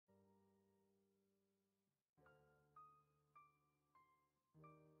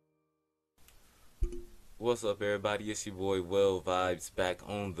What's up, everybody? It's your boy Will Vibes back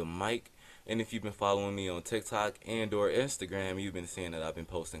on the mic. And if you've been following me on TikTok and or Instagram, you've been seeing that I've been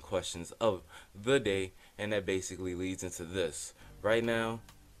posting questions of the day, and that basically leads into this. Right now,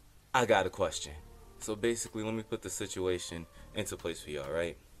 I got a question. So basically, let me put the situation into place for y'all,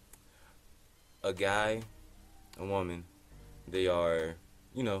 right? A guy, a woman, they are,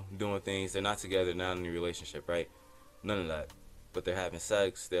 doing things. They're not together, not in a relationship, right? None of that. But they're having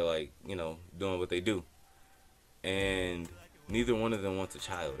sex. They're like, doing what they do. And neither one of them wants a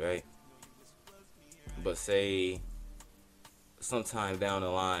child, right? But say sometime down the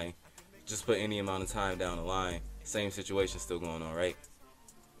line, just put any amount of time down the line, same situation still going on, right?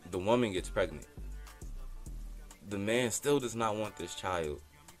 The woman gets pregnant. The man still does not want this child,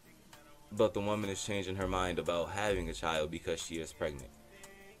 but the woman is changing her mind about having a child because she is pregnant.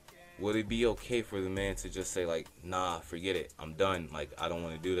 Would it be okay for the man to just say, like, nah, forget it, I'm done, like, I don't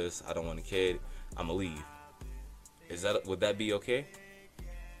want to do this, I don't want a kid, I'ma leave? Would that be okay?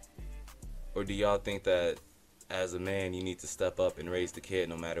 Or do y'all think that as a man you need to step up and raise the kid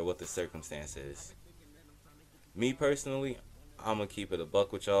no matter what the circumstance is? Me personally, I'm gonna keep it a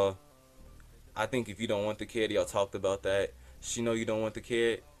buck with y'all. I think if you don't want the kid, y'all talked about that, she know you don't want the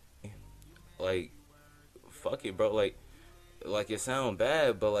kid, like, fuck it, bro. Like it sound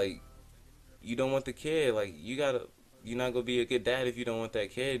bad, but like, you don't want the kid, like, you're not gonna be a good dad if you don't want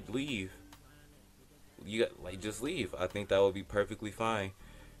that kid. Leave. Just leave. I think that would be perfectly fine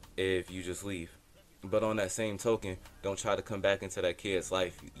if you just leave. But on that same token, don't try to come back into that kid's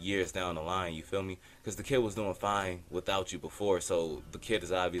life years down the line, you feel me? Because the kid was doing fine without you before, so the kid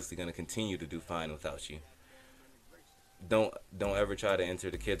is obviously going to continue to do fine without you. Don't ever try to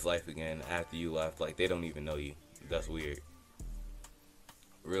enter the kid's life again after you left. Like, they don't even know you. That's weird.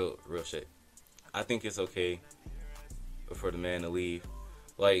 Real shit. I think it's okay for the man to leave.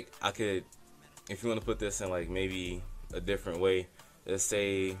 Like, if you want to put this in, like, maybe a different way, let's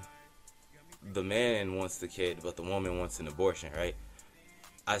say the man wants the kid, but the woman wants an abortion, right?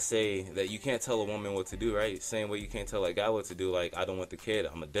 I say that you can't tell a woman what to do, right? Same way you can't tell a guy what to do, like, I don't want the kid,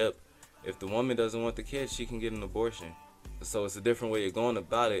 I'm a dip. If the woman doesn't want the kid, she can get an abortion. So it's a different way of going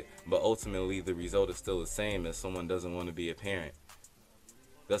about it, but ultimately the result is still the same as someone doesn't want to be a parent.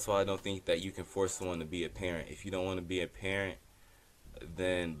 That's why I don't think that you can force someone to be a parent. If you don't want to be a parent,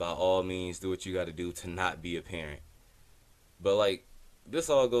 then by all means do what you got to do to not be a parent. But like, this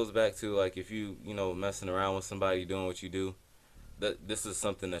all goes back to, like, if you messing around with somebody doing what you do, this is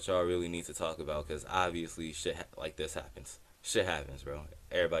something that y'all really need to talk about, because obviously shit like this happens. Shit happens, bro.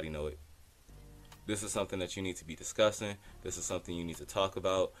 Everybody know it. This is something that you need to be discussing. This is something you need to talk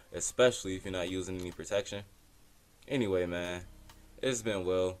about, especially if you're not using any protection. Anyway, man, it's been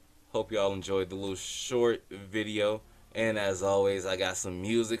Will. Hope y'all enjoyed the little short video. And as always, I got some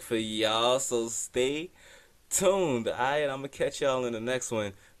music for y'all, so stay tuned. Alright, I'm gonna catch y'all in the next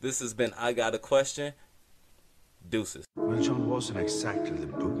one. This has been I Got a Question. Deuces. Well, John wasn't exactly the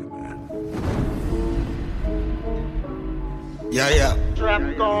boogeyman. Yeah. Trap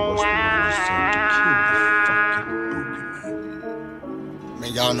going wild.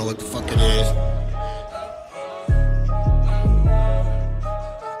 Man, y'all know what the fuck it is.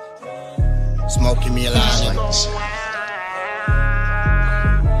 Smoking me alive.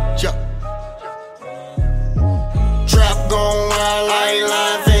 Trap gon' wild like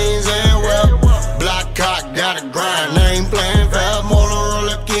live things and well. Block cock, gotta grind, I ain't playing fair.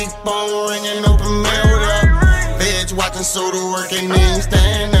 Motorola keep on ringing, open mail up. Feds watching, so the work ain't even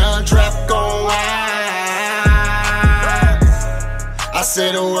stand up. Trap gon' wild. I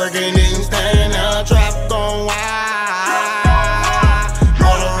said the work ain't even stand up. Trap gon' wild.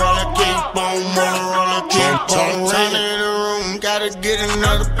 Motorola keep on ringing in the room. Gotta get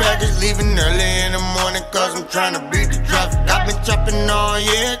another package, leaving early in the morning, cause I'm tryna beat the traffic. I've been chopping all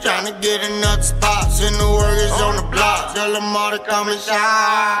year, tryna get another spots, and the workers on the block, tell them all to come and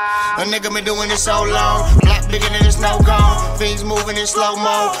shine. A nigga been doing it so long, block bigger than the snow cone, things moving in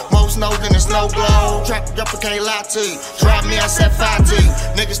slow-mo, more snow than a snow globe. Trap jumper can't lie to you, drive me, I said 5T.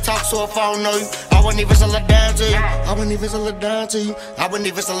 Niggas talk so if I don't know you, I wouldn't even sell a dime to you. I wouldn't even sell a dime to you. I wouldn't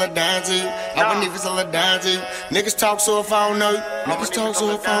even sell a dime to you. I wouldn't even sell a dime to you. Niggas talk so if I don't know you. Niggas talk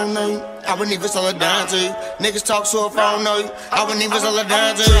so if I don't know you. I wouldn't even sell a dime to you. Niggas talk so if I don't know you. I wouldn't even sell a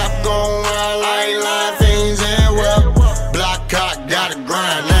dime to you. Trap gon' wild like live things and well. Block cock, gotta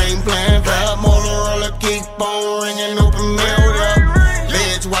grind, I ain't playing fair. Motorola keep on ringing, open mail up.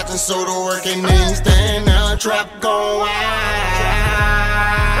 Feds watching, so the work ain't even stand up. Trap gon' wild.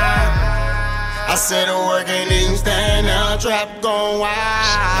 I said the work ain't even stand up. Trap gon' wild.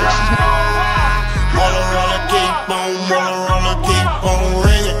 Motorola keep on ringing.